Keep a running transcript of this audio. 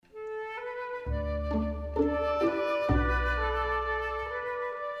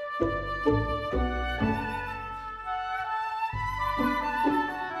Good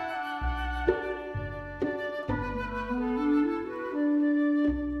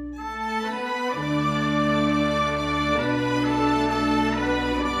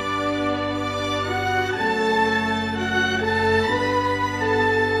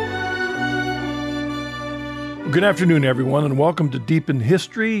afternoon, everyone, and welcome to Deep in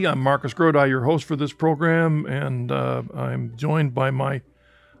History. I'm Marcus Grodi, your host for this program, and I'm joined by my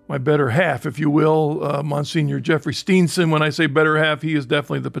better half, if you will, Monsignor Jeffrey Steenson. When I say better half, he is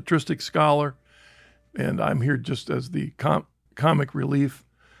definitely the patristic scholar, and I'm here just as the comic relief,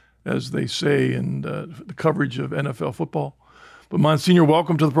 as they say in the coverage of NFL football. But Monsignor,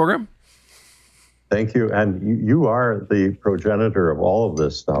 welcome to the program. Thank you, and you are the progenitor of all of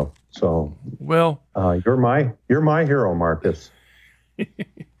this stuff. So, well, you're my hero, Marcus.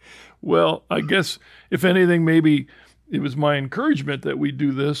 Well, I guess if anything, maybe it was my encouragement that we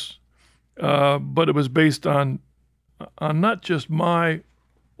do this, but it was based on not just my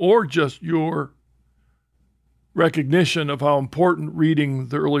or just your recognition of how important reading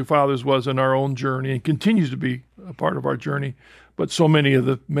the early fathers was in our own journey and continues to be a part of our journey, but so many of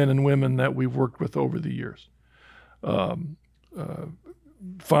the men and women that we've worked with over the years.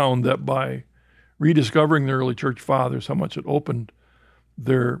 Found that by rediscovering the early church fathers, how much it opened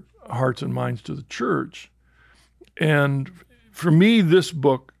their hearts and minds to the church. And for me, this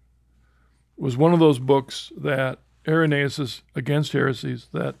book was one of those books that Irenaeus' Against Heresies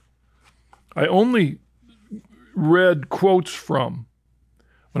that I only read quotes from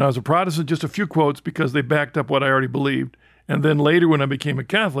when I was a Protestant, just a few quotes because they backed up what I already believed. And then later when I became a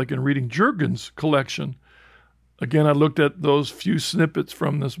Catholic and reading Jurgen's collection, again, I looked at those few snippets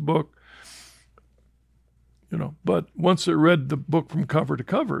from this book, but once I read the book from cover to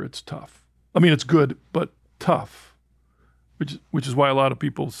cover, it's tough. I mean, it's good, but tough, which is why a lot of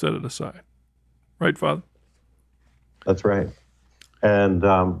people set it aside. Right, Father? That's right. And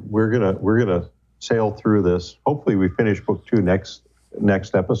we're gonna sail through this. Hopefully we finish book 2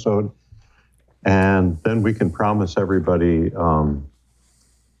 next episode. And then we can promise everybody some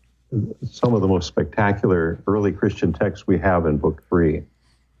of the most spectacular early Christian texts we have in book 3.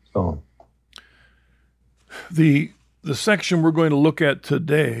 So the section we're going to look at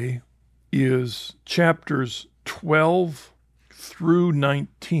today is chapters 12 through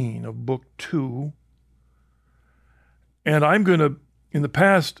 19 of book 2. And I'm going to, in the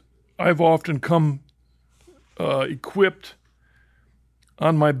past, I've often come equipped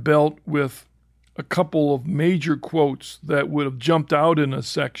on my belt with a couple of major quotes that would have jumped out in a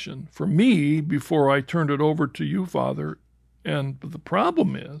section for me before I turned it over to you, Father. And the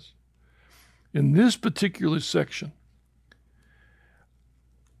problem is, in this particular section,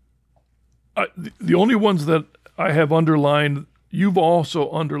 the only ones that I have underlined, you've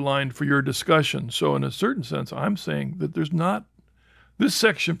also underlined for your discussion. So in a certain sense, I'm saying that this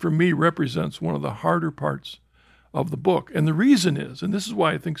section for me represents one of the harder parts of the book. And the reason is, and this is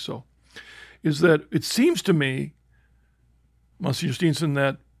why I think so, is that it seems to me, Monsignor Steenson,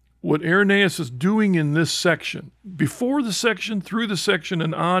 that what Irenaeus is doing in this section, before the section, through the section,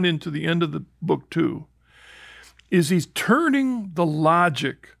 and on into the end of the book 2, is he's turning the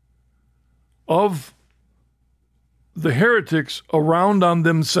logic of the heretics around on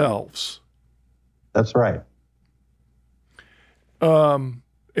themselves. That's right. And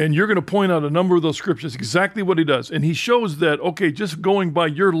you're going to point out a number of those scriptures, exactly what he does. And he shows that, okay, just going by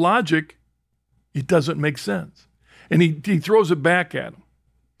your logic, it doesn't make sense. And he throws it back at him.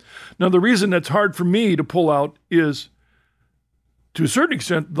 Now, the reason that's hard for me to pull out is, to a certain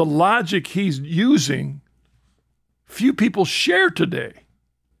extent, the logic he's using, few people share today.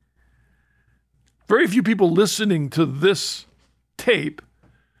 Very few people listening to this tape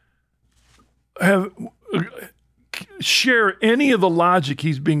share any of the logic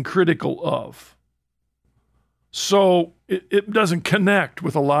he's being critical of. So it doesn't connect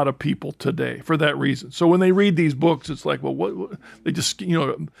with a lot of people today for that reason. So when they read these books, it's like, well, what they just,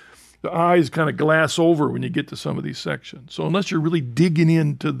 the eyes kind of glass over when you get to some of these sections. So unless you're really digging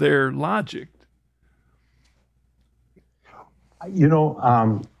into their logic.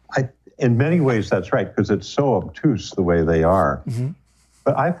 In many ways, that's right, because it's so obtuse the way they are. Mm-hmm.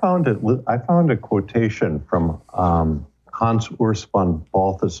 But I found a quotation from Hans Urs von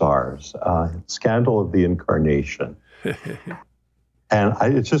Balthasar's Scandal of the Incarnation. And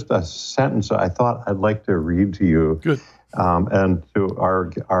it's just a sentence I thought I'd like to read to you. Good. And to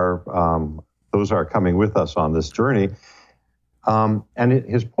our those who are coming with us on this journey.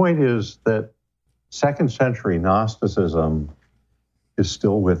 His point is that second century Gnosticism is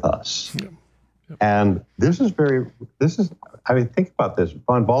still with us. Yeah. And think about this.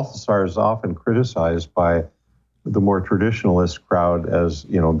 Von Balthasar is often criticized by the more traditionalist crowd as,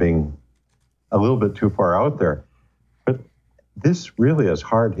 being a little bit too far out there. But this really is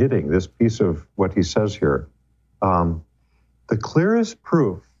hard hitting, this piece of what he says here. The clearest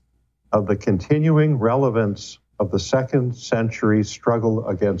proof of the continuing relevance of the second century struggle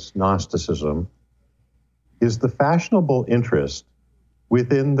against Gnosticism is the fashionable interest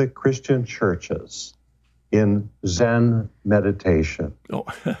within the Christian churches in Zen meditation. Oh.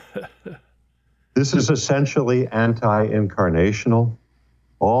 This is essentially anti-incarnational.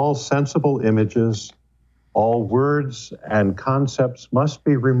 All sensible images, all words and concepts must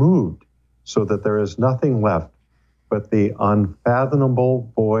be removed so that there is nothing left but the unfathomable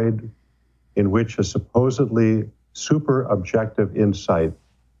void in which a supposedly super objective insight,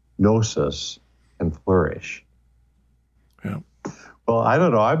 gnosis, can flourish. Yeah. Well, I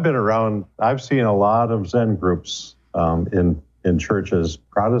don't know. I've been around. I've seen a lot of Zen groups in churches,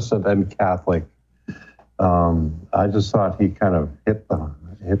 Protestant and Catholic. I just thought he kind of hit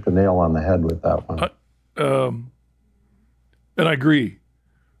the nail on the head with that one. And I agree.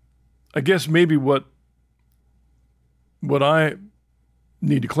 I guess maybe what I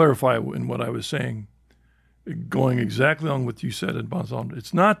need to clarify in what I was saying, going exactly on what you said in Bonzon,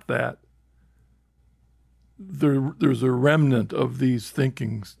 it's not that there's a remnant of these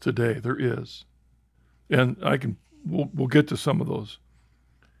thinkings today. There is. And we'll get to some of those.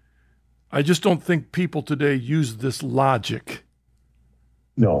 I just don't think people today use this logic.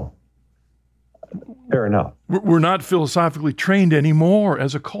 No. Fair enough. We're not philosophically trained anymore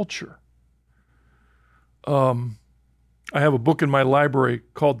as a culture. I have a book in my library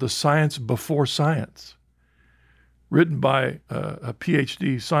called The Science Before Science, written by a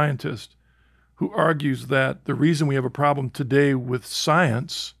PhD scientist who argues that the reason we have a problem today with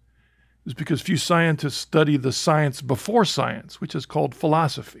science is because few scientists study the science before science, which is called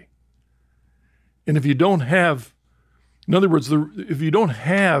philosophy. And if you don't have, in other words, if you don't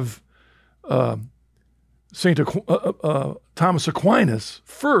have Thomas Aquinas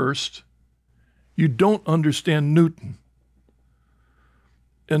first, you don't understand Newton,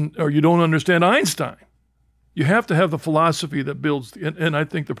 or you don't understand Einstein. You have to have the philosophy that builds, and I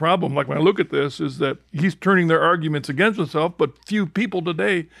think the problem, like when I look at this, is that he's turning their arguments against himself, but few people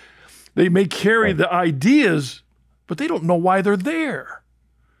today, they may carry the ideas, but they don't know why they're there.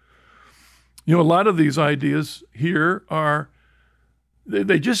 A lot of these ideas here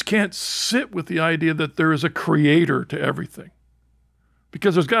they just can't sit with the idea that there is a creator to everything.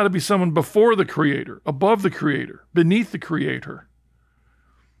 Because there's got to be someone before the creator, above the creator, beneath the creator.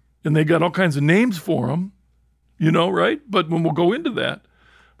 And they got all kinds of names for them, right? But when we'll go into that,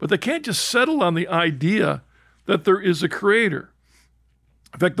 but they can't just settle on the idea that there is a creator.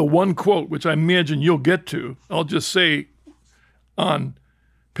 In fact, the one quote, which I imagine you'll get to, I'll just say on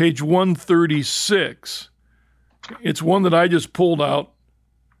page 136, it's one that I just pulled out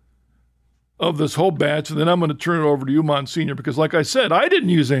of this whole batch, and then I'm going to turn it over to you, Monsignor, because like I said, I didn't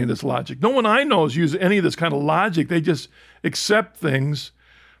use any of this logic. No one I know has used any of this kind of logic. They just accept things.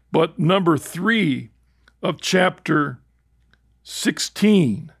 But number 3 of chapter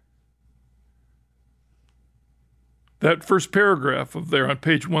 16, that first paragraph of there on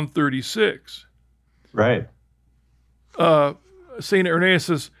page 136. Right. St. Irenaeus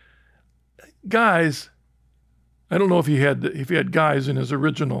says, guys, I don't know if he had guys in his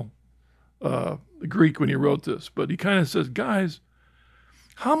original Greek when he wrote this, but he kind of says, guys,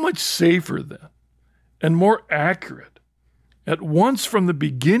 how much safer then and more accurate at once from the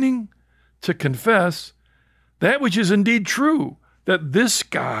beginning to confess that which is indeed true, that this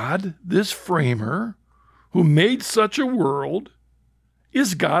God, this framer, who made such a world,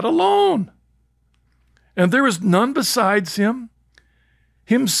 is God alone. And there is none besides him,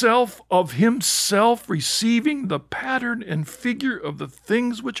 himself of himself receiving the pattern and figure of the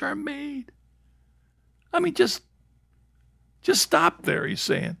things which are made. I mean, just stop there, he's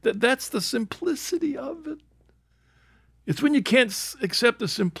saying. That's the simplicity of it. It's when you can't accept the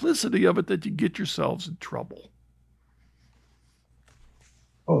simplicity of it that you get yourselves in trouble.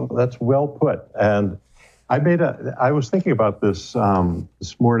 Oh, that's well put. And I was thinking about this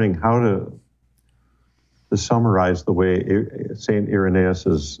this morning, how to summarize the way St. Irenaeus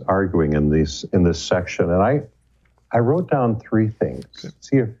is arguing in this section. And I wrote down 3 things. Okay.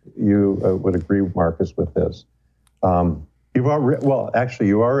 See if you would agree, Marcus, with this. You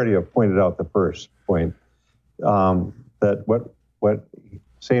already have pointed out the first point, that what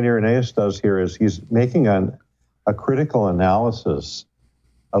St. Irenaeus does here is he's making a critical analysis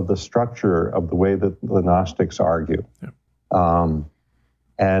of the structure of the way that the Gnostics argue. Yeah.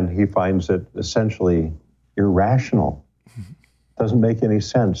 and he finds it essentially irrational. Doesn't make any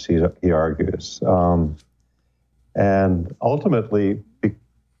sense, he argues. And ultimately,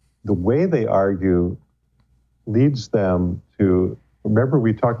 the way they argue leads them to, remember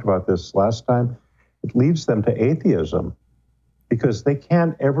we talked about this last time, it leads them to atheism because they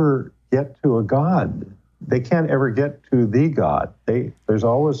can't ever get to a God. They can't ever get to the God. There's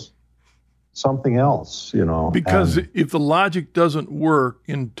always something else, you know. Because if the logic doesn't work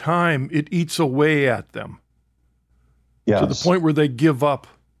in time, it eats away at them. Yes. To the point where they give up.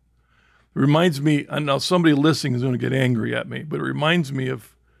 It reminds me, and now somebody listening is going to get angry at me, but it reminds me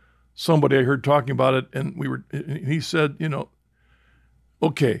of somebody I heard talking about it, and he said, you know,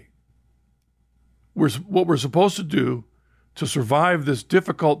 okay, what we're supposed to do to survive this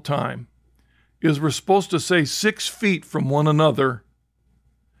difficult time is we're supposed to stay 6 feet from one another,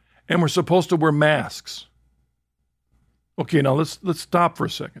 and we're supposed to wear masks. Okay, now let's stop for a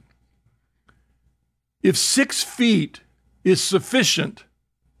second. If 6 feet is sufficient,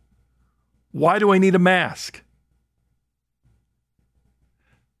 why do I need a mask?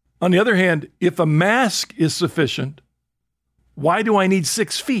 On the other hand, if a mask is sufficient, why do I need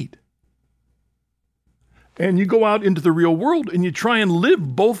 6 feet? And you go out into the real world and you try and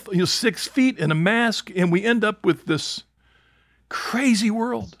live both 6 feet and a mask, and we end up with this crazy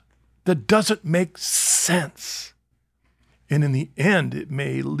world that doesn't make sense. And in the end, it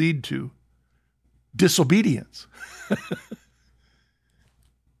may lead to disobedience.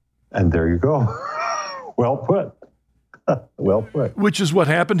 And there you go. Well put. Well put. Which is what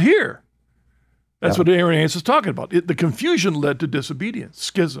happened here. That's what Irenaeus is talking about. The confusion led to disobedience,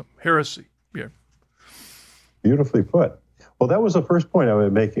 schism, heresy. Yeah. Beautifully put. Well, that was the first point I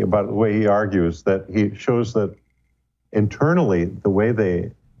was making about the way he argues, that he shows that internally the way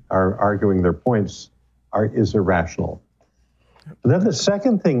they are arguing their points is irrational. And then the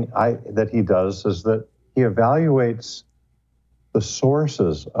second thing that he does is that he evaluates the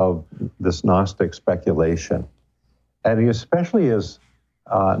sources of this Gnostic speculation. And he especially is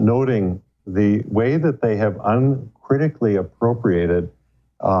noting the way that they have uncritically appropriated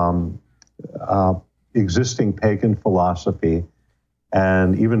existing pagan philosophy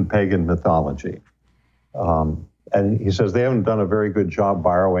and even pagan mythology. And he says they haven't done a very good job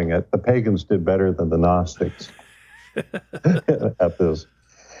borrowing it. The pagans did better than the Gnostics at this.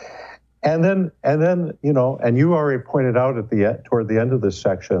 And then, you know, and you already pointed out toward the end of this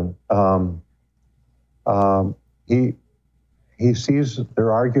section, he sees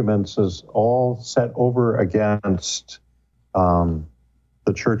their arguments as all set over against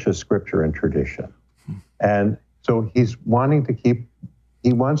the church's scripture and tradition. And so he wants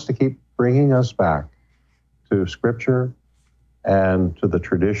to keep bringing us back to scripture and to the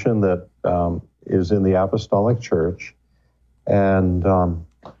tradition that is in the apostolic church, and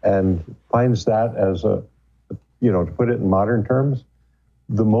finds that as to put it in modern terms,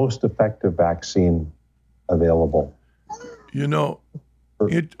 the most effective vaccine available.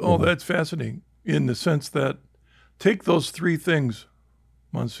 That's fascinating in the sense that take those three things,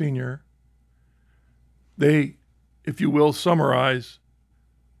 Monsignor. They, if you will, summarize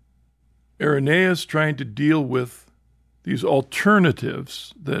Irenaeus trying to deal with these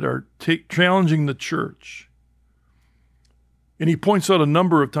alternatives that are challenging the church. And he points out a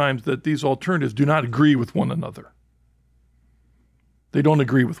number of times that these alternatives do not agree with one another. They don't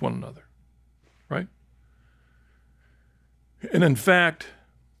agree with one another, right? And in fact,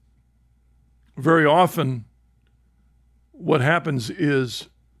 very often what happens is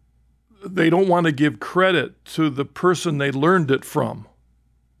they don't want to give credit to the person they learned it from.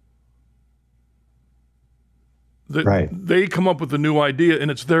 Right. They come up with a new idea,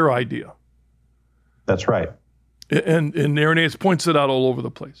 and it's their idea. That's right. And Irenaeus points it out all over the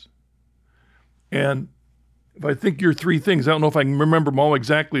place. And if I think your three things, I don't know if I can remember them all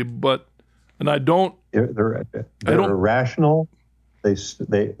exactly, but I don't. They're irrational.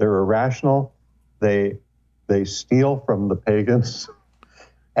 They're irrational. They steal from the pagans,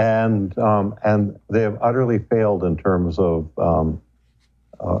 and they have utterly failed in terms of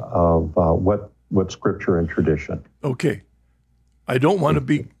what scripture and tradition. Okay, I don't want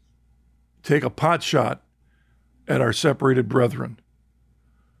to take a pot shot at our separated brethren,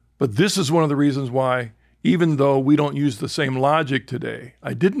 but this is one of the reasons why, even though we don't use the same logic today,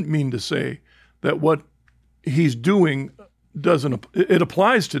 I didn't mean to say that what he's doing it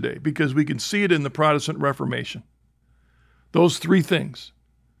applies today, because we can see it in the Protestant Reformation. Those three things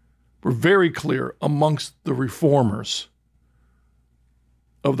were very clear amongst the reformers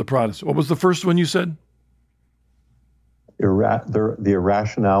of the Protestant. What was the first one you said? The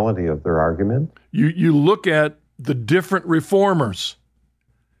irrationality of their argument. You look at the different reformers,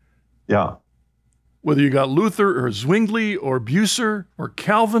 Yeah. Whether you got Luther or Zwingli or Bucer or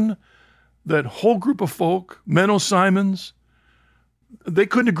Calvin, that whole group of folk, Menno Simons, they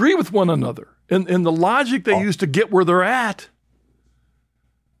couldn't agree with one another. And the logic they used to get where they're at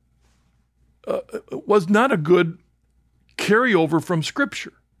was not a good carryover from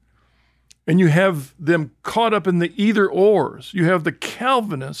Scripture. And you have them caught up in the either-ors. You have the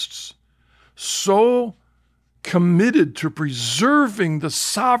Calvinists so committed to preserving the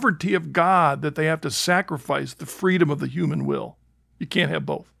sovereignty of God that they have to sacrifice the freedom of the human will. You can't have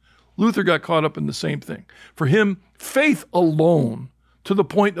both. Luther got caught up in the same thing. For him, faith alone, to the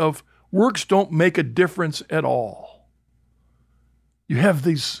point of works don't make a difference at all. You have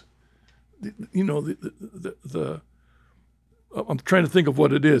these, you know, I'm trying to think of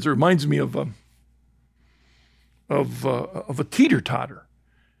what it is. It reminds me of a teeter-totter.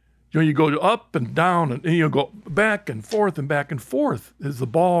 You know, you go up and down and you go back and forth as the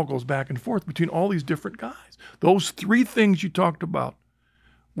ball goes back and forth between all these different guys. Those three things you talked about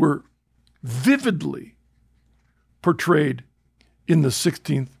were vividly portrayed in the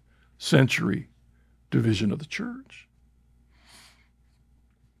 16th century division of the church.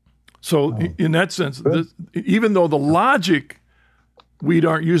 So in that sense, even though the logic, we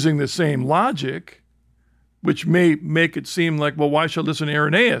aren't using the same logic, which may make it seem like, well, why should I listen to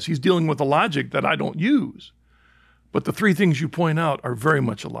Irenaeus? He's dealing with a logic that I don't use. But the three things you point out are very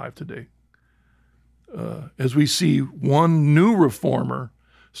much alive today. As we see one new reformer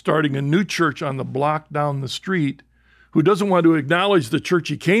starting a new church on the block down the street who doesn't want to acknowledge the church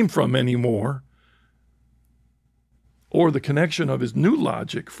he came from anymore or the connection of his new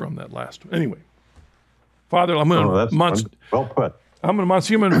logic from that last one. Anyway, Father, I'm going well put. I'm going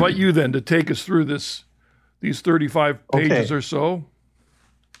to invite you then to take us through these 35 pages or so.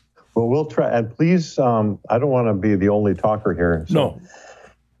 Well, we'll try. And please, I don't want to be the only talker here. So, no.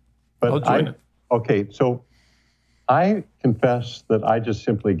 But I'll join it. Okay, so I confess that I just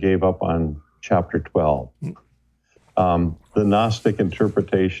simply gave up on chapter 12. The Gnostic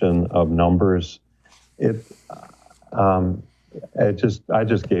interpretation of numbers, I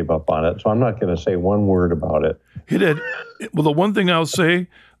just gave up on it. So I'm not going to say one word about it. Well, the one thing I'll say,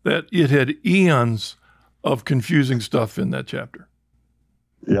 that it had eons of confusing stuff in that chapter.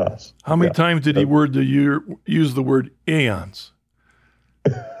 Yes. How many times did he use the word aeons?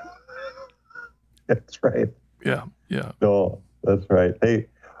 That's right. Yeah. No, that's right. Hey,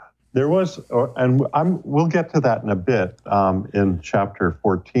 there was, and we'll get to that in a bit in chapter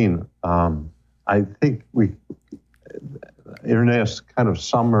 14. I think Irenaeus kind of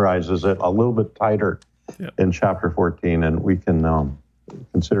summarizes it a little bit tighter in chapter 14, and we can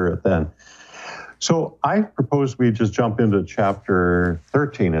consider it then. So I propose we just jump into chapter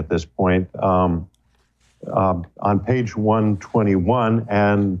 13 at this point on page 121,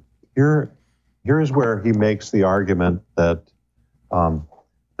 and here's where he makes the argument that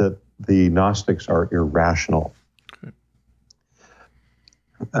that the Gnostics are irrational. Okay.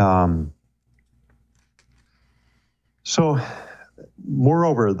 So,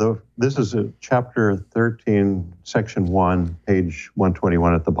 moreover, this is chapter 13, section 1, page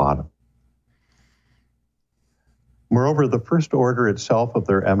 121 at the bottom. Moreover, the first order itself of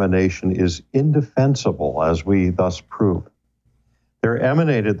their emanation is indefensible, as we thus prove. They're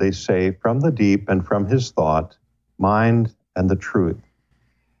emanated, they say, from the deep and from his thought, mind, and the truth,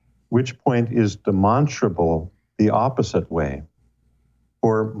 which point is demonstrable the opposite way.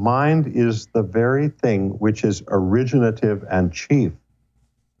 For mind is the very thing which is originative and chief,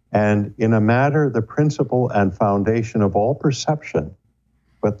 and in a matter the principle and foundation of all perception.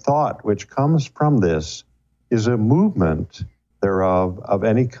 But thought, which comes from this, is a movement thereof of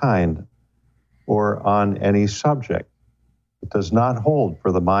any kind or on any subject. It does not hold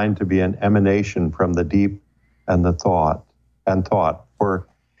for the mind to be an emanation from the deep and the thought, for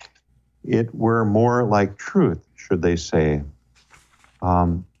it were more like truth, should they say,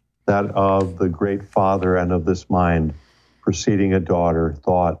 that of the great Father and of this mind, preceding a daughter,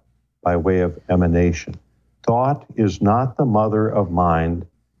 thought by way of emanation. Thought is not the mother of mind,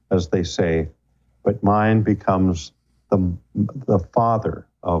 as they say, but mind becomes the father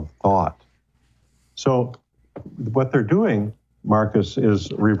of thought. So what they're doing, Marcus,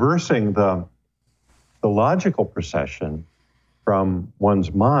 is reversing the logical procession from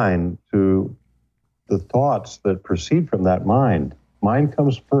one's mind to the thoughts that proceed from that mind. Mind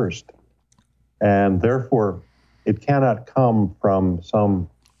comes first, and therefore it cannot come from some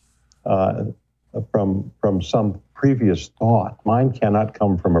previous thought. Mind cannot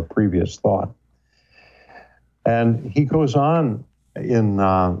come from a previous thought. And he goes on in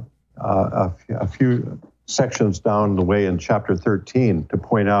a few sections down the way in chapter 13 to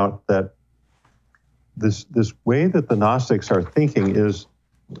point out that this way that the Gnostics are thinking is,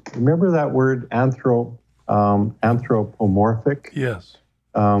 remember that word anthropomorphic? Yes.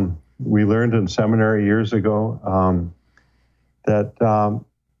 We learned in seminary years ago that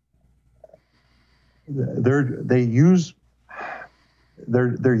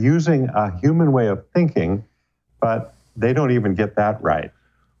they're using a human way of thinking, but they don't even get that right.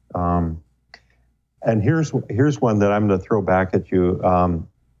 And here's one that I'm going to throw back at you,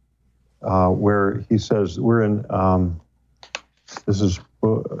 where he says, we're in this is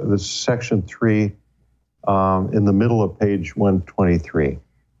section 3, in the middle of page 123.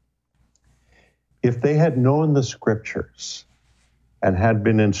 If they had known the scriptures and had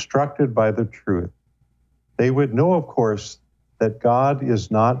been instructed by the truth, they would know, of course, that God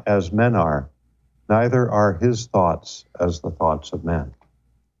is not as men are, neither are his thoughts as the thoughts of men.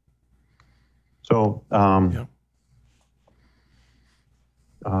 So,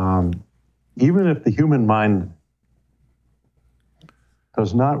 even if the human mind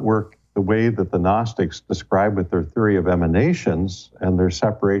does not work the way that the Gnostics describe with their theory of emanations and their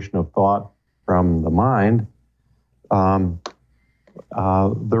separation of thought from the mind, they're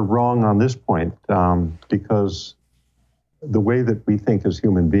wrong on this point, because the way that we think as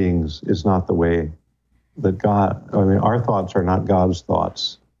human beings is not the way that our thoughts are not God's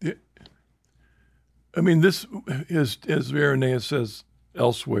thoughts. I mean, this is, as Irenaeus says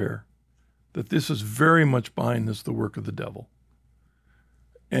elsewhere, that this is very much behind this the work of the devil.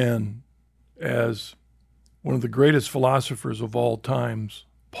 And as one of the greatest philosophers of all times,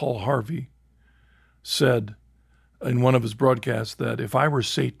 Paul Harvey, said in one of his broadcasts that if I were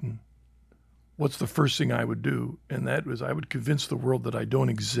Satan, what's the first thing I would do? And that was I would convince the world that I don't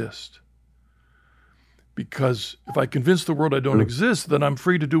exist. Because if I convince the world I don't exist, then I'm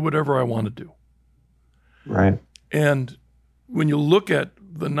free to do whatever I want to do. Right. And when you look at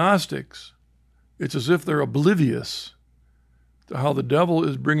the Gnostics, it's as if they're oblivious to how the devil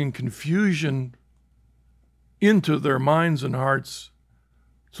is bringing confusion into their minds and hearts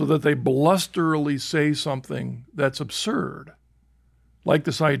so that they blusterily say something that's absurd. Like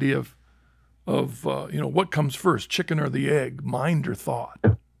this idea of what comes first, chicken or the egg, mind or thought.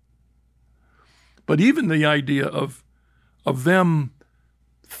 But even the idea of them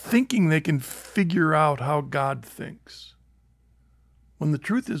thinking they can figure out how God thinks, when the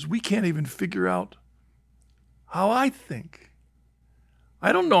truth is we can't even figure out how I think.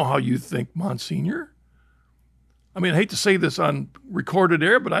 I don't know how you think, Monsignor. I mean, I hate to say this on recorded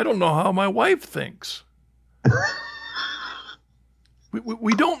air, but I don't know how my wife thinks.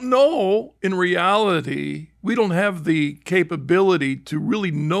 We don't know in reality. We don't have the capability to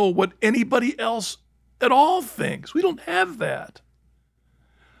really know what anybody else at all thinks. We don't have that.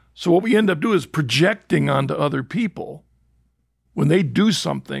 So what we end up doing is projecting onto other people when they do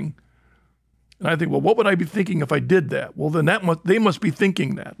something. And I think, well, what would I be thinking if I did that? Well, then they must be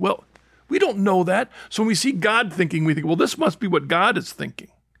thinking that. Well, we don't know that. So when we see God thinking, we think, well, this must be what God is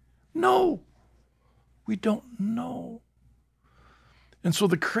thinking. No, we don't know. And so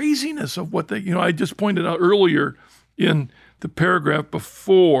the craziness of what I just pointed out earlier in the paragraph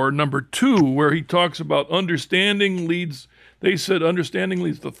before, number 2, where he talks about understanding leads, they said understanding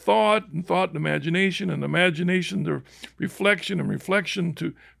leads to thought, and thought to imagination, and imagination to reflection, and reflection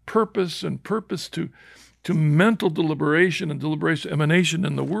to purpose, and purpose to mental deliberation, and deliberation emanation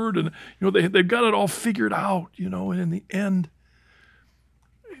in the word. And they've got it all figured out, and in the end,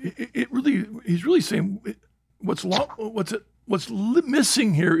 he's really saying what's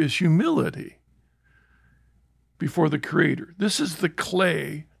missing here is humility before the Creator. This is the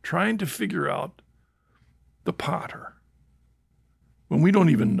clay trying to figure out the potter when we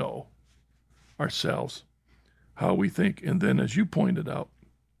don't even know ourselves how we think. And then, as you pointed out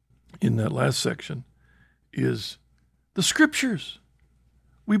in that last section, is the scriptures.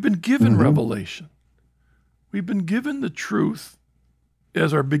 We've been given revelation. We've been given the truth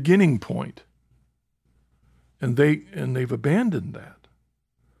as our beginning point. And they've abandoned that.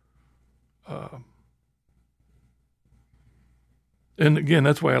 And again,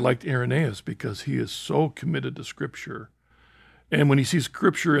 that's why I liked Irenaeus, because he is so committed to Scripture. And when he sees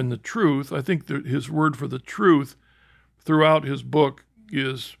Scripture in the truth, I think that his word for the truth throughout his book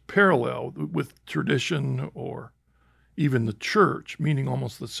is parallel with tradition or even the church, meaning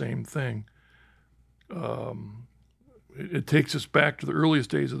almost the same thing. It takes us back to the earliest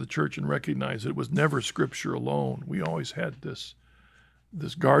days of the church and recognize that it was never Scripture alone. We always had this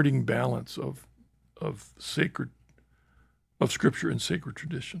guarding balance of Scripture and sacred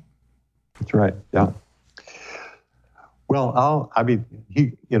tradition. That's right. Yeah. Well,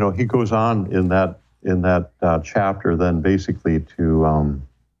 he goes on in that in that chapter then basically to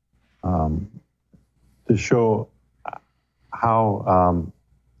show how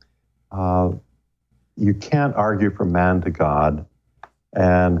you can't argue from man to God,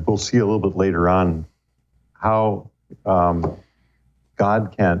 and we'll see a little bit later on how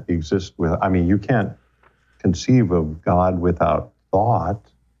God can't exist with. I mean, you can't conceive of God without thought,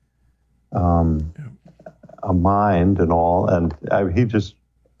 a mind, and all. And it just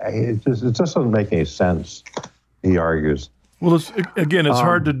doesn't make any sense. He argues. Well, it's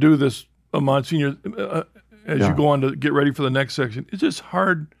hard to do this, Monsignor. As you go on to get ready for the next section, it's just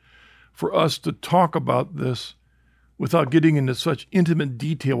hard for us to talk about this without getting into such intimate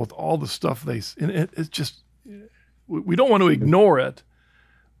detail with all the stuff it's just, we don't want to ignore it,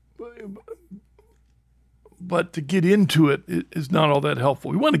 but to get into it is not all that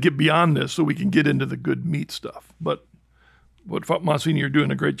helpful. We want to get beyond this so we can get into the good meat stuff. But Monsignor, you're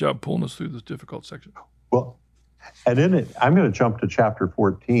doing a great job pulling us through this difficult section. Well, and in it, I'm going to jump to chapter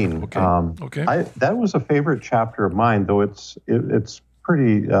 14. Okay. Okay. That was a favorite chapter of mine, though it's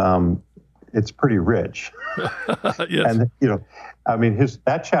pretty rich. Yes. And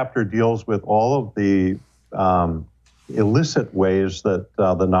that chapter deals with all of the illicit ways that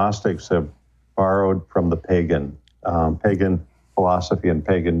the Gnostics have borrowed from the pagan philosophy and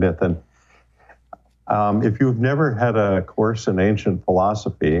pagan myth. And if you've never had a course in ancient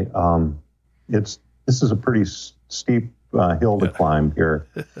philosophy, this is a pretty steep hill to climb here.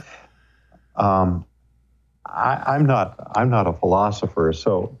 I'm not a philosopher,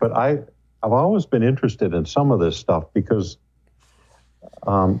 but I've always been interested in some of this stuff because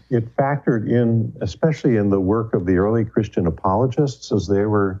it factored in, especially in the work of the early Christian apologists, as they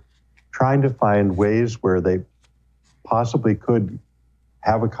were trying to find ways where they possibly could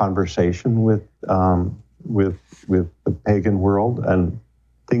have a conversation with the pagan world, and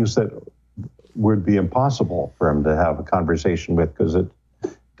things that would be impossible for him to have a conversation with because it's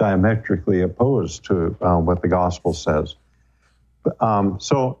diametrically opposed to what the gospel says.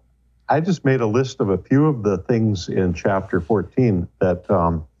 So I just made a list of a few of the things in chapter 14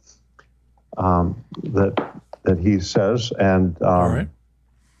 that he says, and all right.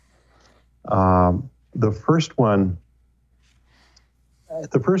 The first one,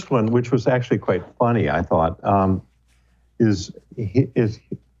 which was actually quite funny, I thought, is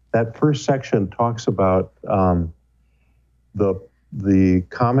that first section talks about the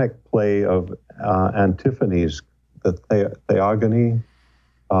comic play of Antiphanes, the Theogony,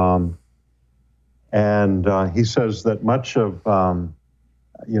 and he says that much of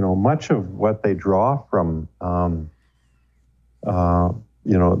what they draw from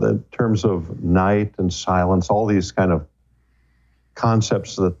the terms of night and silence, all these kind of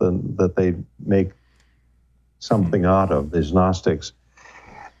concepts that they make something out of, these Gnostics.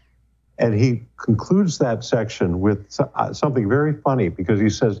 And he concludes that section with something very funny, because he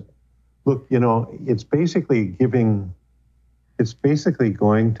says, look, it's basically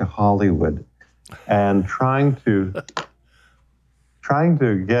going to Hollywood and trying to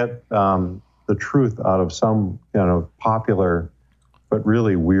get the truth out of some popular but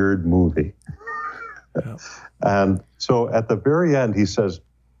really weird movie. Yeah. And so at the very end, he says,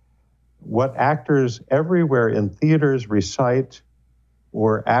 what actors everywhere in theaters recite,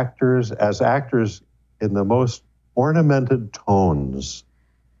 or actors in the most ornamented tones,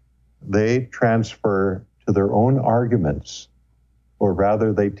 they transfer to their own arguments, or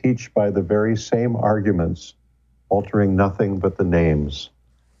rather they teach by the very same arguments, altering nothing but the names.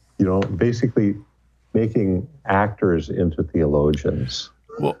 Basically making actors into theologians.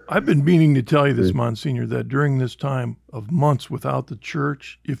 Well, I've been meaning to tell you this, Monsignor, that during this time of months without the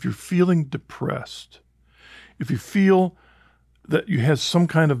church, if you're feeling depressed, if you feel that you have some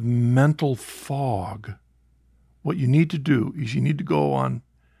kind of mental fog, what you need to do is you need to go on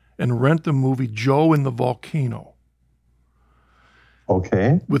and rent the movie Joe and the Volcano.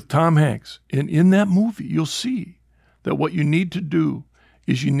 Okay. With Tom Hanks. And in that movie, you'll see that what you need to do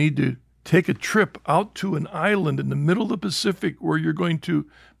is you need to take a trip out to an island in the middle of the Pacific where you're going to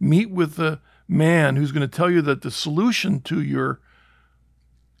meet with a man who's going to tell you that the solution to your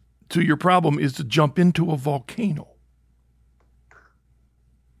problem is to jump into a volcano.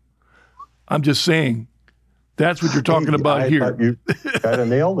 I'm just saying, that's what you're talking about here. Thought you kind of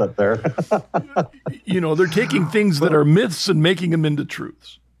nailed it there. They're taking things that are myths and making them into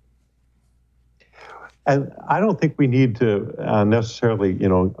truths. And I don't think we need to necessarily,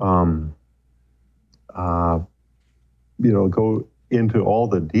 go into all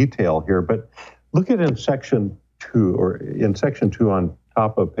the detail here. But look at in section 2 on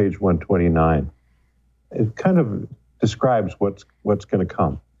top of page 129. It kind of describes what's going to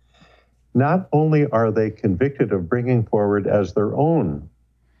come. not only are they convicted of bringing forward as their own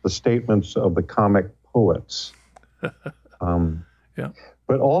the statements of the comic poets, Yeah.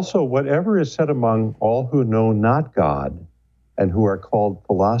 but also whatever is said among all who know not God and who are called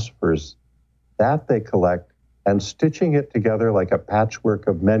philosophers, that they collect, and stitching it together like a patchwork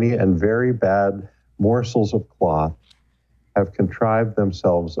of many and very bad morsels of cloth, have contrived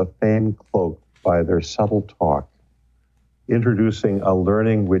themselves a feigned cloak by their subtle talk, introducing a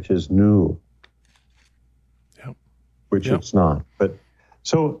learning which is new, which it's not. But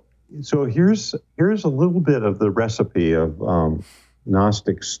so here's a little bit of the recipe of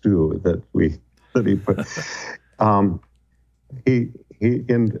Gnostic stew that he put. He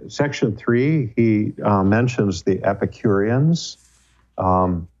in section 3 he mentions the Epicureans.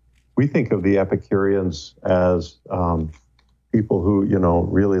 We think of the Epicureans as people who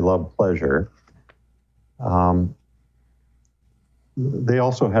really love pleasure. They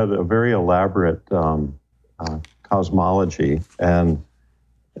also had a very elaborate cosmology, and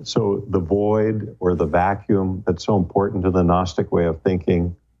so the void or the vacuum that's so important to the Gnostic way of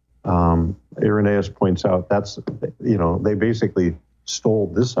thinking. Irenaeus points out they basically stole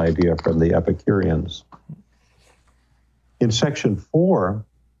this idea from the Epicureans. In section 4,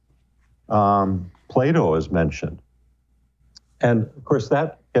 Plato is mentioned, and of course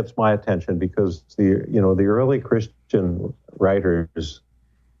that gets my attention because the early Christian writers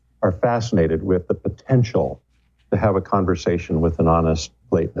are fascinated with the potential to have a conversation with an honest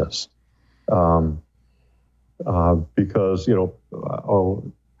Platonist, because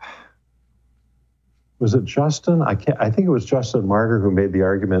was it Justin? I think it was Justin Martyr who made the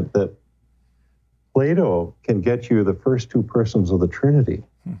argument that Plato can get you the first two persons of the Trinity.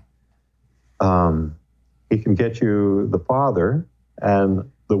 He can get you the Father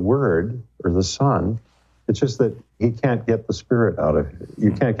and the Word or the Son. It's just that he can't get the Spirit out of it.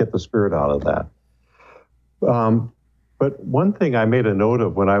 You can't get the Spirit out of that. But one thing I made a note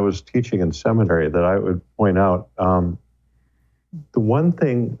of when I was teaching in seminary that I would point out, the one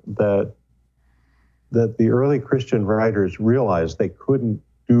thing that the early Christian writers realized they couldn't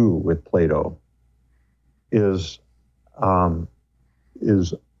do with Plato is on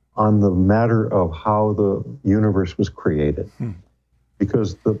the matter of how the universe was created.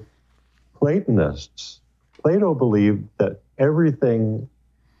 Because the Platonists, Plato believed that everything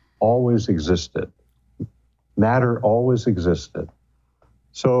always existed. Matter always existed.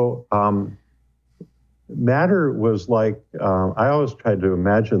 So matter was like, I always tried to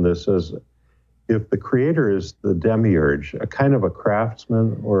imagine this as if the creator is the demiurge, a kind of a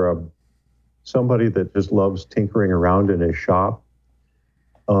craftsman or somebody that just loves tinkering around in his shop.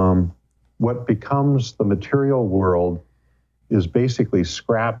 What becomes the material world is basically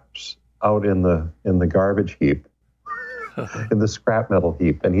scraps out in the garbage heap, in the scrap metal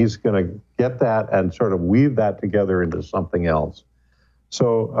heap, and he's going to get that and sort of weave that together into something else.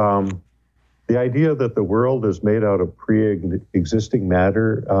 So the idea that the world is made out of pre-existing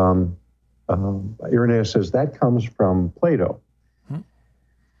matter, Irenaeus says that comes from Plato.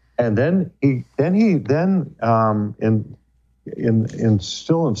 And then he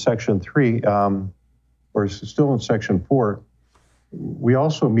still in section 3, or still in section 4, we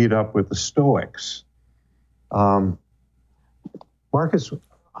also meet up with the Stoics. Marcus,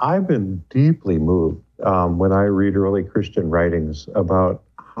 I've been deeply moved when I read early Christian writings about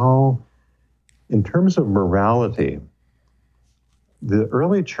how, in terms of morality, the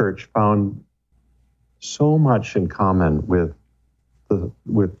early church found so much in common with the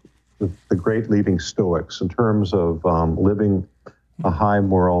great leading Stoics in terms of living a high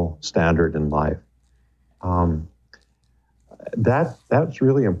moral standard in life. That's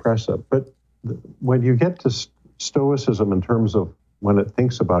really impressive. But when you get to Stoicism in terms of when it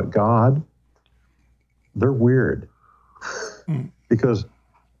thinks about God, they're weird. because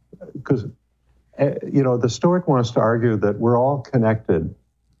the Stoic wants to argue that we're all connected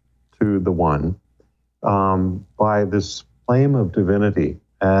to the one by this flame of divinity.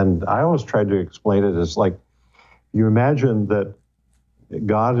 And I always tried to explain it as like, you imagine that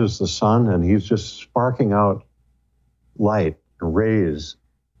God is the sun and he's just sparking out light and rays.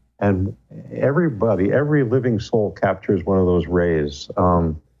 And every living soul captures one of those rays.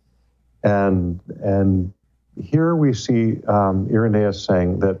 And here we see Irenaeus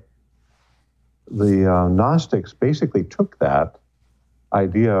saying that the Gnostics basically took that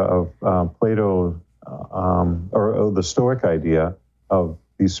idea of Plato, or the Stoic idea of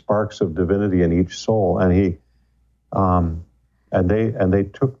these sparks of divinity in each soul, and they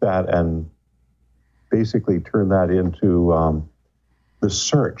took that and basically turned that into the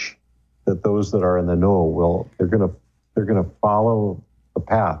search that those that are in the know they're going to follow the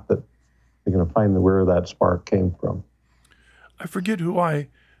path that They're going to find where that spark came from. I forget who I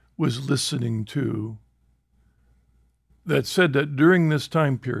was listening to that said that during this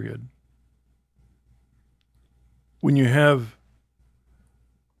time period, when you have,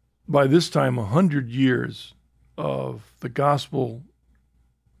 by this time, 100 years of the gospel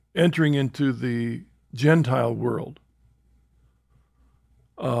entering into the Gentile world,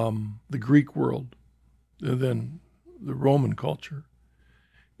 the Greek world, and then the Roman culture,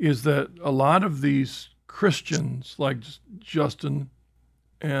 is that a lot of these Christians, like Justin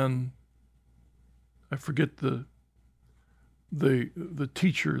and I forget the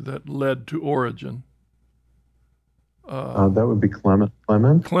teacher that led to Origen. That would be Clement.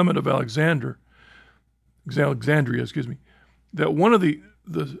 Clement of Alexandria, excuse me. That one of the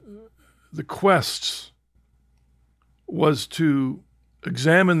quests was to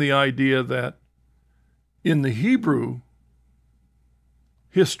examine the idea that in the Hebrew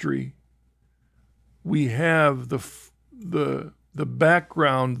history, we have the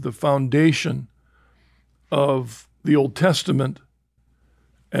background, the foundation of the Old Testament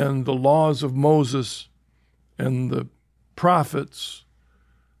and the laws of Moses and the prophets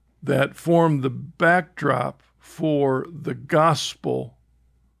that form the backdrop for the gospel.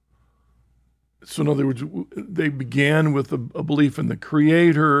 So in other words, they began with a belief in the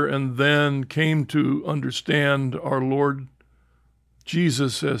Creator and then came to understand our Lord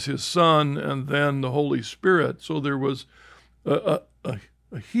Jesus as his Son and then the Holy Spirit. So there was a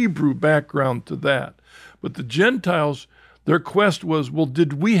Hebrew background to that. But the Gentiles, their quest was, well,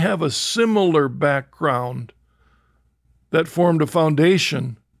 did we have a similar background that formed a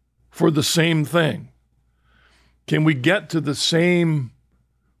foundation for the same thing? Can we get to the same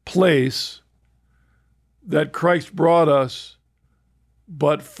place that Christ brought us,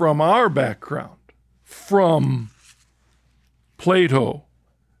 but from our background, from Plato,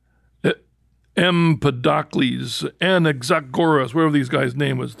 Empedocles, Anaxagoras, whatever these guys'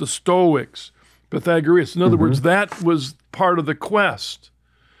 name was, the Stoics, Pythagoras. In other words, that was part of the quest.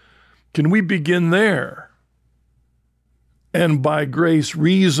 Can we begin there and by grace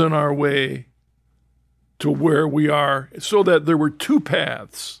reason our way to where we are, so that there were two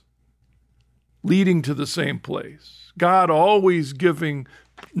paths leading to the same place? God always giving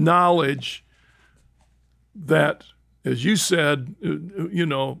knowledge that, as you said,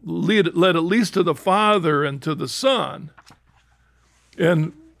 led at least to the Father and to the Son.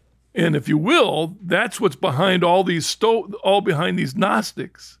 And if you will, that's what's behind all behind these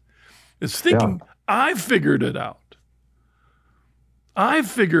Gnostics, is thinking, I figured it out.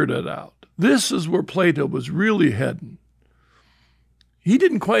 This is where Plato was really heading. He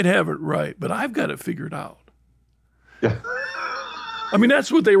didn't quite have it right, but I've got it figured out. Yeah. I mean,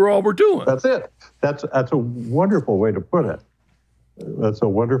 that's what they all were doing. That's it. That's a wonderful way to put it.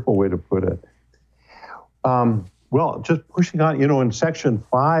 Well, just pushing on, in section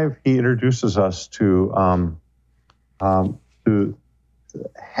 5, he introduces us to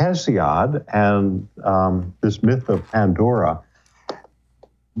Hesiod and this myth of Pandora.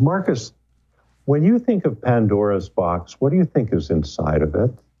 Marcus, when you think of Pandora's box, what do you think is inside of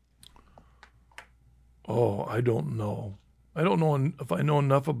it? Oh, I don't know. I don't know if I know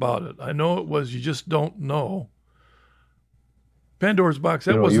enough about it. I know it was, you just don't know. Pandora's box,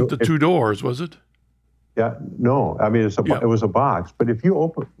 that wasn't the two doors, was it? Yeah, no. I mean, it was a box. But if you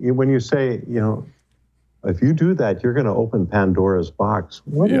when you say, if you do that, you're going to open Pandora's box.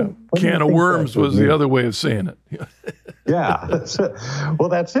 Can of worms was the other way of saying it. Yeah, that's it. Well,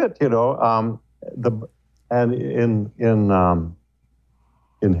 that's it. And in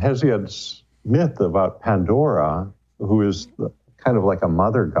Hesiod's myth about Pandora, who is kind of like a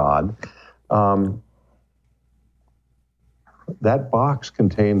mother god, that box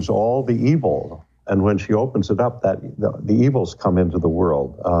contains all the evil. And when she opens it up, the evils come into the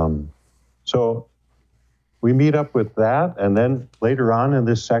world. So we meet up with that. And then later on in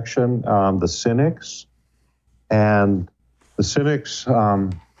this section, the Cynics. And the Cynics,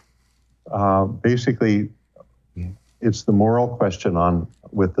 basically, it's the moral question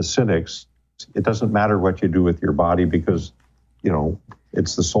with the Cynics. It doesn't matter what you do with your body because,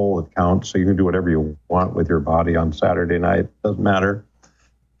 it's the soul that counts. So you can do whatever you want with your body on Saturday night. Doesn't matter.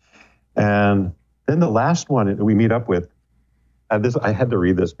 And then the last one that we meet up with, I had to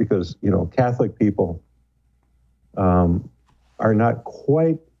read this because, Catholic people are not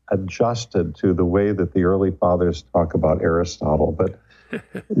quite adjusted to the way that the early fathers talk about Aristotle. But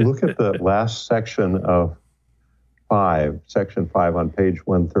look at the last section of section 5 on page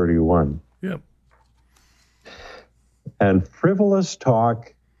 131. Yep. And frivolous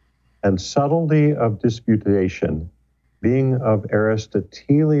talk and subtlety of disputation being of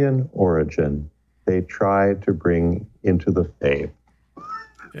Aristotelian origin, they try to bring into the faith.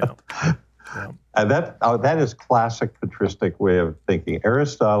 Yeah. Yeah. And that is classic patristic way of thinking.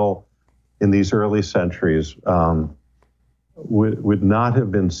 Aristotle, in these early centuries, would not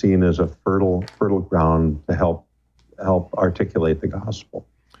have been seen as a fertile ground to help articulate the gospel.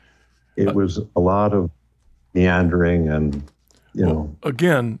 It was a lot of meandering and,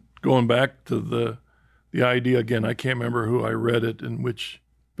 Again, going back to the idea, again, I can't remember who I read it and which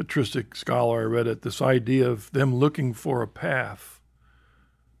patristic scholar I read it, this idea of them looking for a path,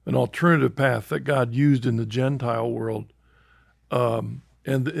 an alternative path that God used in the Gentile world, and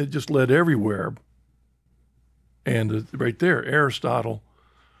it just led everywhere. And right there, Aristotle,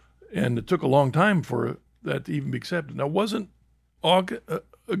 and it took a long time for that to even be accepted. Now, wasn't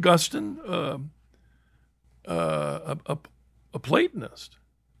Augustine a Platonist?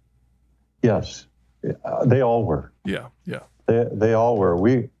 Yes, they all were. Yeah, yeah. They all were.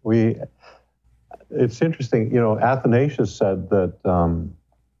 We. It's interesting, Athanasius said that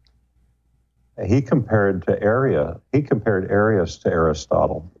he compared Arius to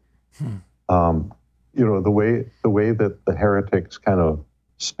Aristotle. The way that the heretics kind of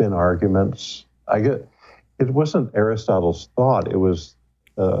spin arguments. It wasn't Aristotle's thought. It was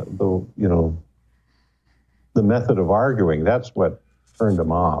the method of arguing. That's what turned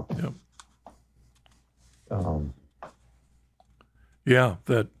him off. Yep.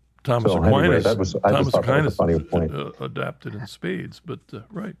 That Thomas Aquinas. Thomas Aquinas a funny point. Adapted in spades, but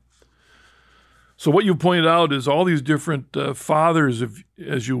right. So what you pointed out is all these different fathers,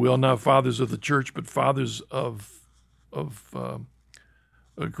 as you will, not fathers of the church, but fathers of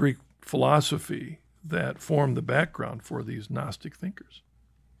Greek philosophy that formed the background for these Gnostic thinkers.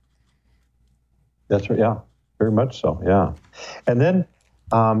 That's right. Yeah, very much so. Yeah, and then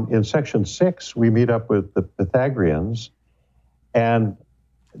in section 6 we meet up with the Pythagoreans, and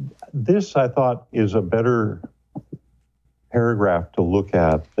this I thought is a better paragraph to look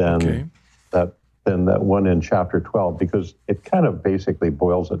at than that one in chapter 12, because it kind of basically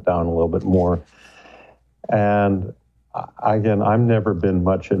boils it down a little bit more. And again, I've never been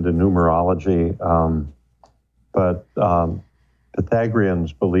much into numerology, but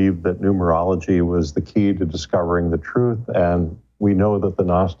Pythagoreans believed that numerology was the key to discovering the truth, and we know that the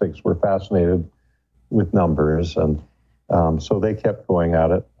Gnostics were fascinated with numbers, and so they kept going at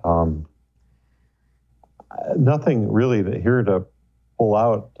it. Nothing really here to pull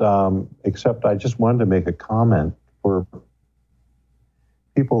out, except I just wanted to make a comment for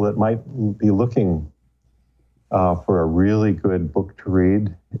people that might be looking for a really good book to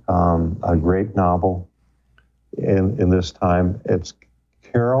read, a great novel in this time. It's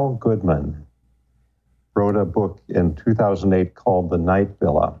Carol Goodman wrote a book in 2008 called The Night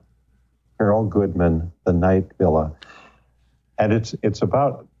Villa. Carol Goodman, The Night Villa. And it's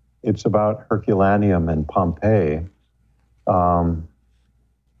about Herculaneum and Pompeii.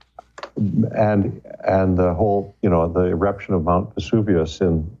 And the whole, the eruption of Mount Vesuvius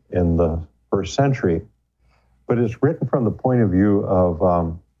in the first century, but it's written from the point of view of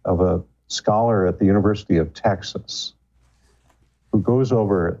a scholar at the University of Texas who goes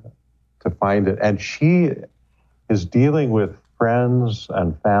over to find it, and she is dealing with friends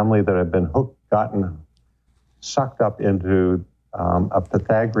and family that have been gotten sucked up into a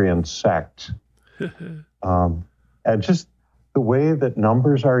Pythagorean sect, and just the way that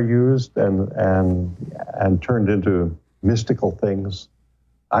numbers are used and turned into mystical things.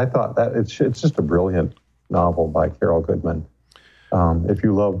 I thought that it's just a brilliant novel by Carol Goodman. If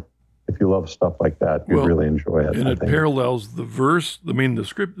you love stuff like that, you'd really enjoy it. And it parallels the verse. The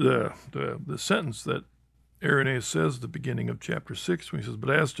script, the sentence that Irenaeus says at the beginning of chapter 6, when he says, "But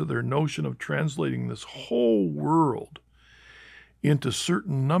as to their notion of translating this whole world into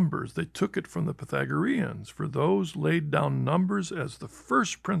certain numbers, they took it from the Pythagoreans, for those laid down numbers as the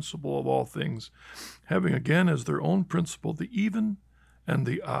first principle of all things, having again as their own principle the even and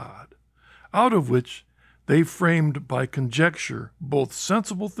the odd, out of which they framed by conjecture both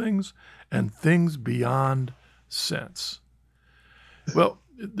sensible things and things beyond sense." Well,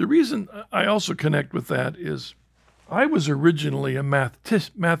 the reason I also connect with that is I was originally a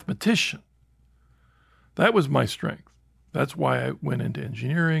mathematician. That was my strength. That's why I went into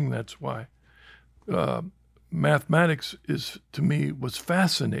engineering. That's why mathematics to me was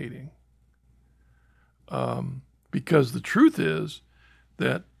fascinating. Because the truth is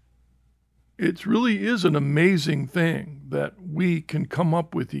that it really is an amazing thing that we can come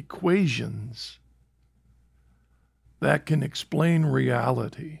up with equations that can explain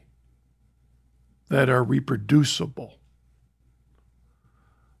reality, that are reproducible.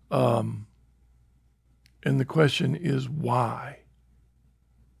 And the question is, why?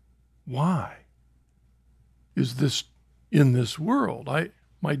 Why is this in this world?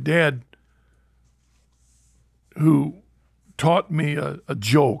 My dad, who taught me a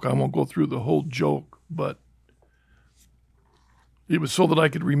joke, I won't go through the whole joke, but it was so that I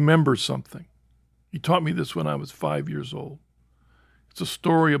could remember something. He taught me this when I was 5 years old. It's a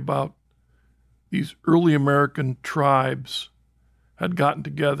story about these early American tribes had gotten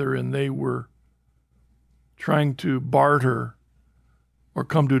together and they were trying to barter or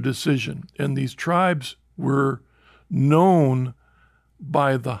come to a decision. And these tribes were known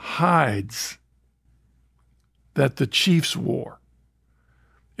by the hides that the chiefs wore.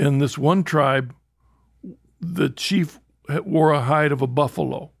 In this one tribe, the chief wore a hide of a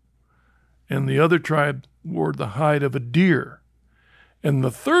buffalo, and the other tribe wore the hide of a deer. And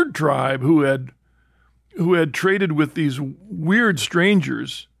the third tribe, who had traded with these weird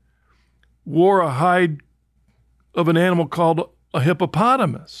strangers, wore a hide of an animal called a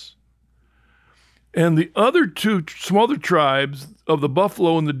hippopotamus. And the other two smaller tribes of the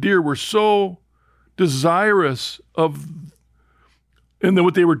buffalo and the deer were so desirous of, and then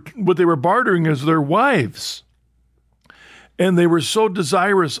what they were bartering is their wives. And they were so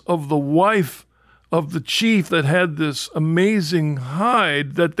desirous of the wife of the chief that had this amazing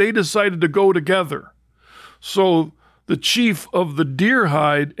hide that they decided to go together. So the chief of the deer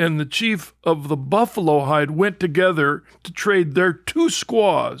hide and the chief of the buffalo hide went together to trade their two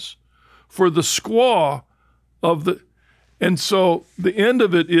squaws for the squaw of the... And so the end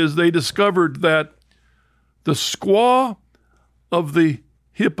of it is they discovered that the squaw of the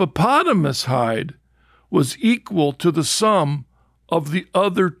hippopotamus hide was equal to the sum of the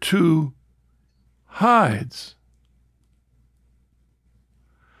other two hides.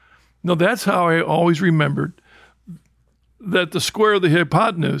 Now that's how I always remembered that the square of the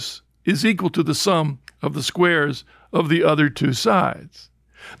hypotenuse is equal to the sum of the squares of the other two sides.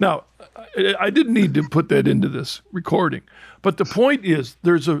 Now, I didn't need to put that into this recording, but the point is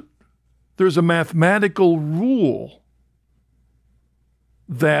there's a mathematical rule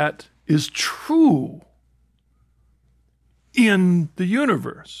that is true in the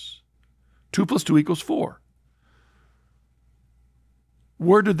universe. 2 + 2 = 4.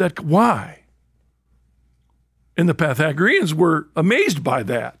 Why? And the Pythagoreans were amazed by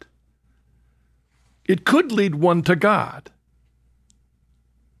that. It could lead one to God.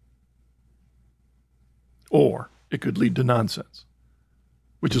 Or it could lead to nonsense,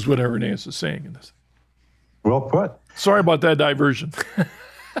 which is what Irenaeus is saying in this. Well put. Sorry about that diversion.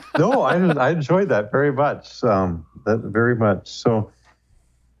 No, I enjoyed that very much. Very much. So,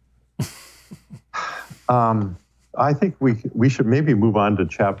 I think we should maybe move on to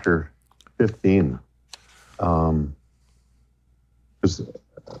chapter 15, because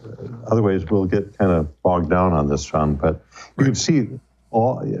otherwise we'll get kind of bogged down on this, Sean. But you can see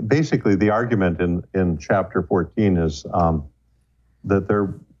basically the argument in chapter 14 is that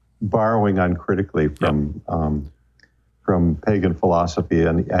they're borrowing uncritically from pagan philosophy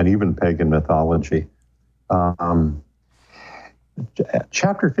and even pagan mythology.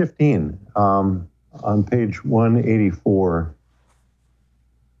 Chapter 15, on page 184,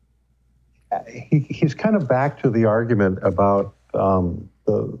 he's kind of back to the argument about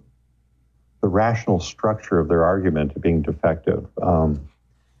the rational structure of their argument being defective.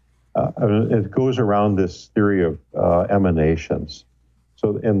 It goes around this theory of emanations.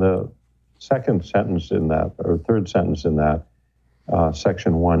 So in the second sentence in that, or third sentence in that,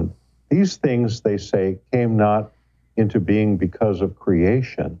 section 1, these things, they say, came not into being because of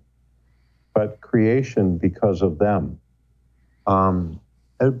creation, but creation because of them.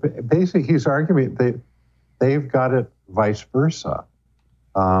 Basically, he's arguing they've got it vice versa.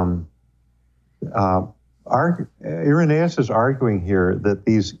 Irenaeus is arguing here that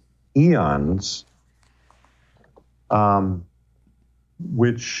these eons,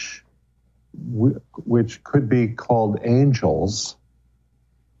 which could be called angels,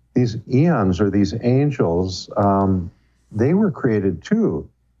 these eons or these angels, they were created too,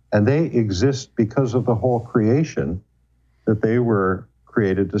 and they exist because of the whole creation that they were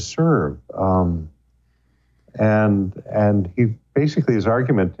created to serve. And he basically, his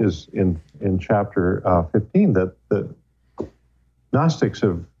argument is in chapter 15 that the Gnostics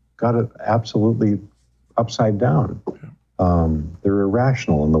have got it absolutely upside down. They're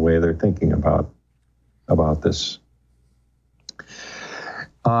irrational in the way they're thinking about this.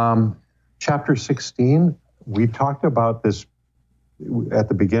 Chapter 16, we talked about this at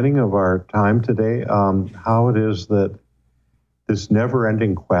the beginning of our time today, how it is that this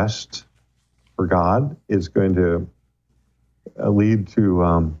never-ending quest for God is going to lead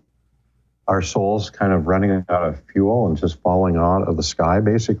to our souls kind of running out of fuel and just falling out of the sky,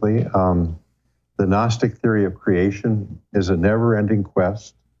 basically. The Gnostic theory of creation is a never-ending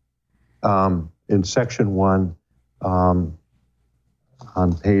quest. In section 1, on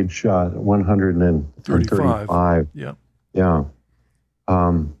page 135. Yeah. Yeah.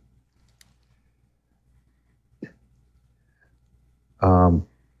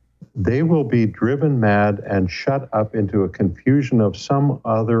 They will be driven mad and shut up into a confusion of some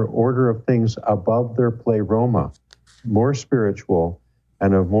other order of things above their pleroma, more spiritual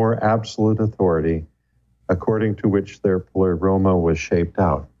and of more absolute authority, according to which their pleroma was shaped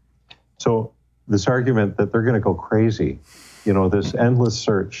out. So this argument that they're going to go crazy, this endless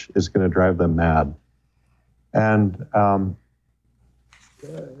search is going to drive them mad. And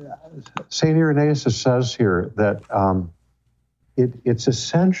St. Irenaeus says here that it's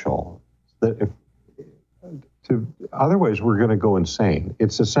essential that otherwise we're going to go insane.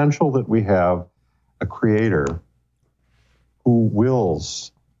 It's essential that we have a creator who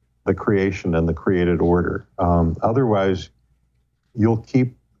wills the creation and the created order. Otherwise, you'll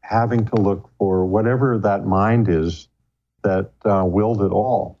keep having to look for whatever that mind is that willed it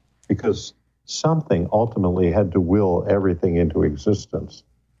all, because something ultimately had to will everything into existence.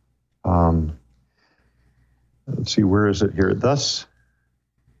 Let's see, where is it here? Thus,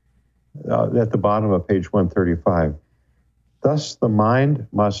 at the bottom of page 135, thus the mind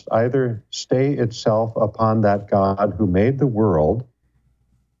must either stay itself upon that God who made the world,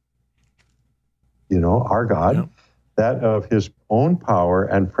 our God, yeah. that of his own power,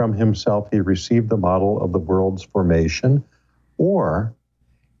 and from himself he received the model of the world's formation, or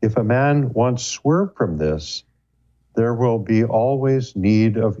if a man once swerve from this, there will be always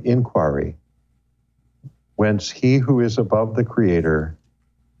need of inquiry, whence he who is above the Creator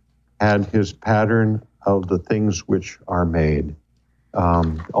had his pattern of the things which are made,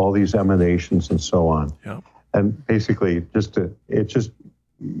 all these emanations and so on. Yeah. And basically,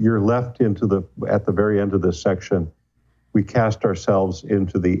 you're left at the very end of this section, we cast ourselves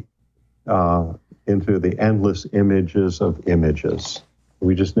into the endless images of images.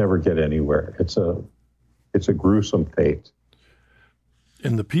 We just never get anywhere. It's a gruesome fate.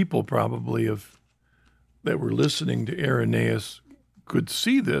 And the people probably that were listening to Irenaeus could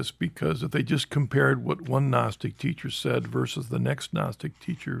see this, because if they just compared what one Gnostic teacher said versus the next Gnostic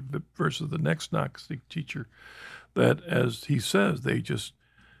teacher versus the next Gnostic teacher, that, as he says, they just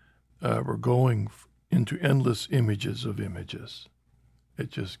were going into endless images of images. It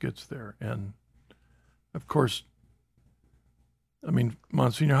just gets there. And, of course,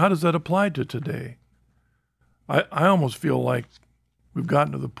 Monsignor, how does that apply to today? I almost feel like we've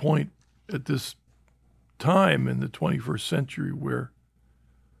gotten to the point at this time in the 21st century where,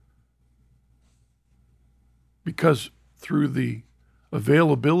 because through the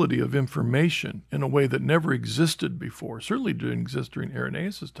availability of information in a way that never existed before, certainly didn't exist during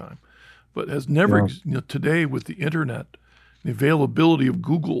Irenaeus' time, but has never today with the internet, the availability of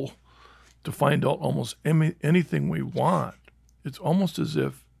Google to find out almost anything we want, it's almost as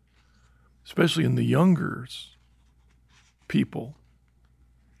if, especially in the younger people,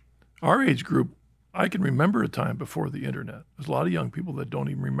 our age group, I can remember a time before the internet. There's a lot of young people that don't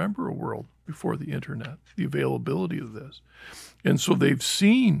even remember a world before the internet, the availability of this. And so they've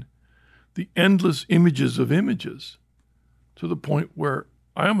seen the endless images of images to the point where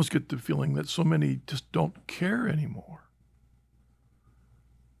I almost get the feeling that so many just don't care anymore.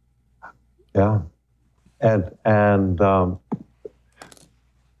 Yeah. And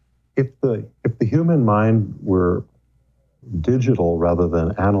if the human mind were digital rather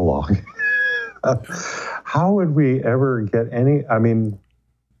than analog, how would we ever get any?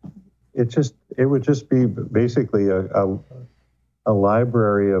 It would just be basically a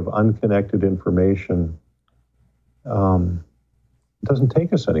library of unconnected information. It doesn't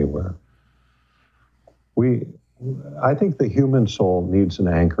take us anywhere. I think the human soul needs an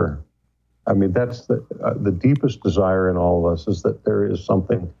anchor. That's the deepest desire in all of us, is that there is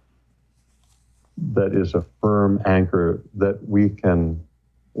something that is a firm anchor that we can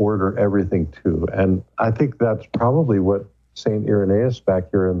order everything to. And I think that's probably what St. Irenaeus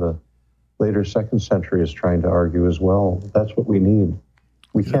back here in the later 2nd century is trying to argue as well. That's what we need.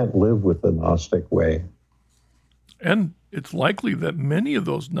 We can't live with the Gnostic way. And it's likely that many of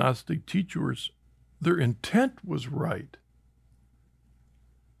those Gnostic teachers, their intent was right.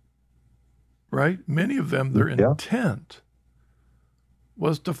 Right? Many of them, their intent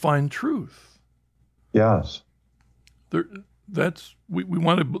was to find truth. Yes. We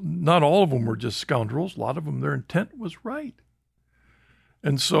wanted, not all of them were just scoundrels. A lot of them, their intent was right.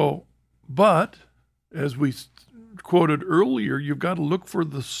 And so, but as we quoted earlier, you've got to look for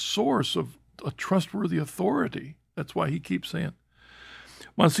the source of a trustworthy authority. That's why he keeps saying,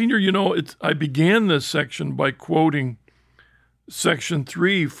 Monsignor, I began this section by quoting section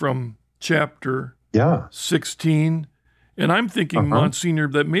 3 from chapter 16. And I'm thinking, Monsignor,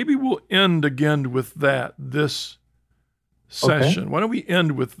 that maybe we'll end again with this session. Okay. Why don't we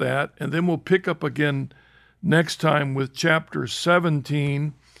end with that? And then we'll pick up again next time with chapter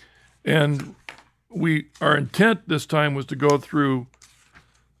 17. And our intent this time was to go through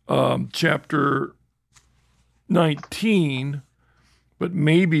chapter 19, but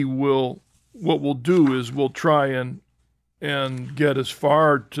maybe what we'll do is we'll try and get as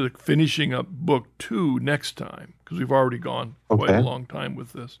far to finishing up book 2 next time, because we've already gone quite a long time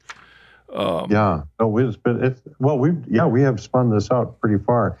with this. We have spun this out pretty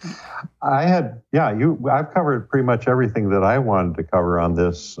far. I've covered pretty much everything that I wanted to cover on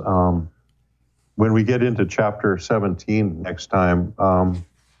this. When we get into chapter 17 next time,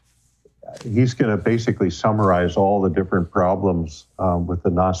 he's going to basically summarize all the different problems with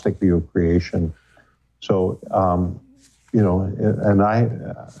the Gnostic view of creation. So, and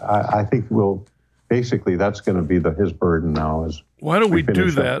I think that's going to be his burden now. Why don't we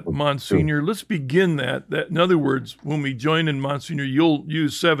do that, Monsignor? Let's begin that. In other words, when we join in, Monsignor, you'll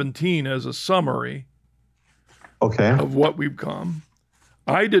use 17 as a summary of what we've come.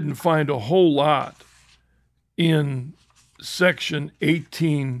 I didn't find a whole lot in section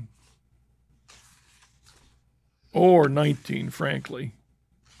 18 or 19, frankly.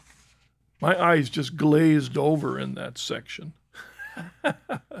 My eyes just glazed over in that section.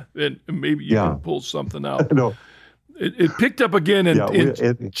 And maybe you can pull something out. No. It picked up again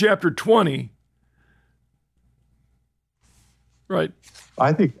in chapter 20. Right.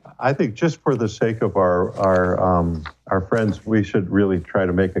 I think just for the sake of our friends, we should really try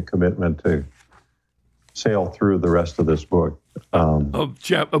to make a commitment to sail through the rest of this book.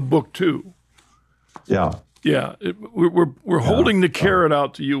 Of book 2. Yeah. Yeah. We're holding the carrot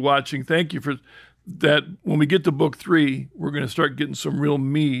out to you watching. Thank you for that. When we get to book 3, we're going to start getting some real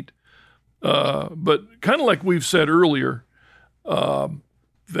meat. But kind of like we've said earlier,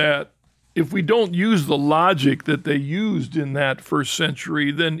 that if we don't use the logic that they used in that first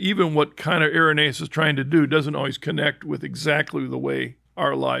century, then even what kind of Irenaeus is trying to do doesn't always connect with exactly the way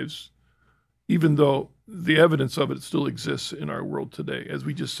our lives, even though the evidence of it still exists in our world today. As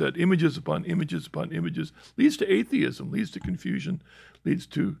we just said, images upon images upon images leads to atheism, leads to confusion, leads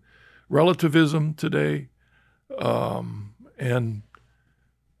to relativism today, and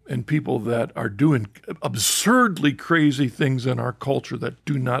people that are doing absurdly crazy things in our culture that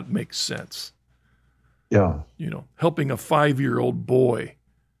do not make sense. Yeah. Helping a 5-year-old boy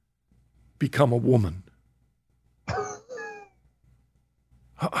become a woman.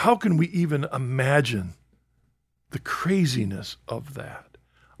 How can we even imagine the craziness of that?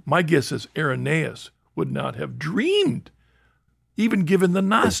 My guess is Irenaeus would not have dreamed, even given the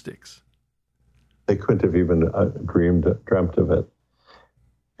Gnostics. They couldn't have even dreamt of it.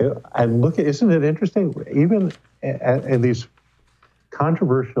 And look, isn't it interesting? Even in these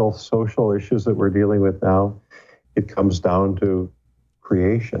controversial social issues that we're dealing with now, it comes down to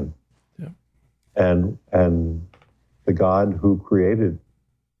creation, and the God who created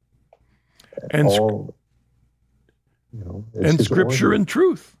and all. And Scripture order. And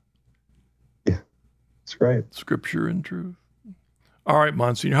truth. Yeah, that's right. Scripture and truth. All right,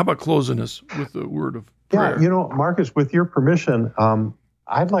 Monsignor, how about closing us with a word of prayer? Yeah, Marcus, with your permission,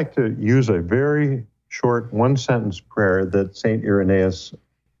 I'd like to use a very short one-sentence prayer that St. Irenaeus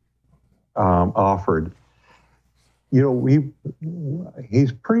offered.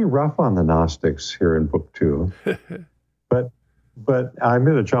 He's pretty rough on the Gnostics here in Book 2, but I'm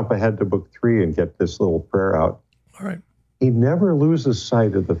going to jump ahead to Book 3 and get this little prayer out. All right. He never loses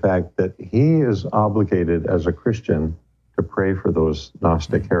sight of the fact that he is obligated as a Christian to pray for those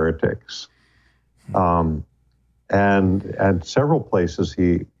Gnostic heretics. And several places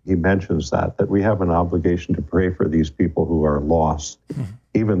he mentions that we have an obligation to pray for these people who are lost,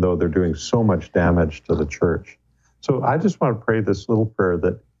 even though they're doing so much damage to the church. So I just want to pray this little prayer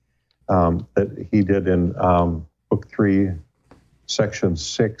that he did in Book 3, Section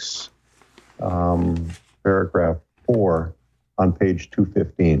 6, paragraph 4 on page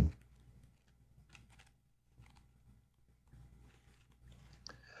 215.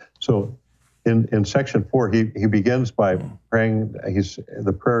 So in section 4, he begins by praying.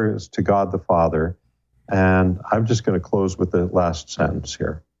 The prayer is to God the Father, and I'm just going to close with the last sentence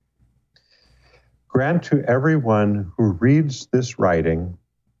here. Grant to everyone who reads this writing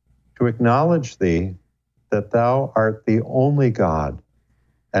to acknowledge thee, that thou art the only God,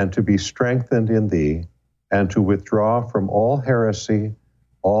 and to be strengthened in thee, and to withdraw from all heresy,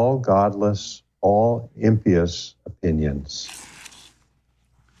 all godless, all impious opinions.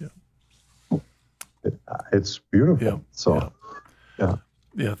 Yeah. It's beautiful. Yeah. So, yeah.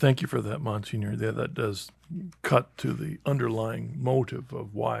 Yeah, thank you for that, Monsignor. Yeah, that does cut to the underlying motive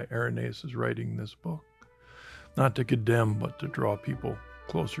of why Irenaeus is writing this book. Not to condemn, but to draw people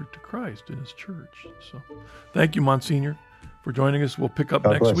closer to Christ in his church. So thank you, Monsignor, for joining us. We'll pick up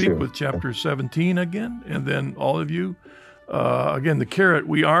God next bless week you. with chapter 17 again. And then all of you, again, the carrot,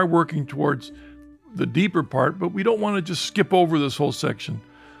 we are working towards the deeper part, but we don't want to just skip over this whole section.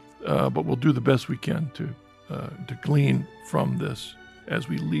 But we'll do the best we can to glean from this as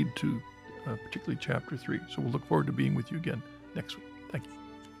we lead to particularly chapter 3. So we'll look forward to being with you again next week.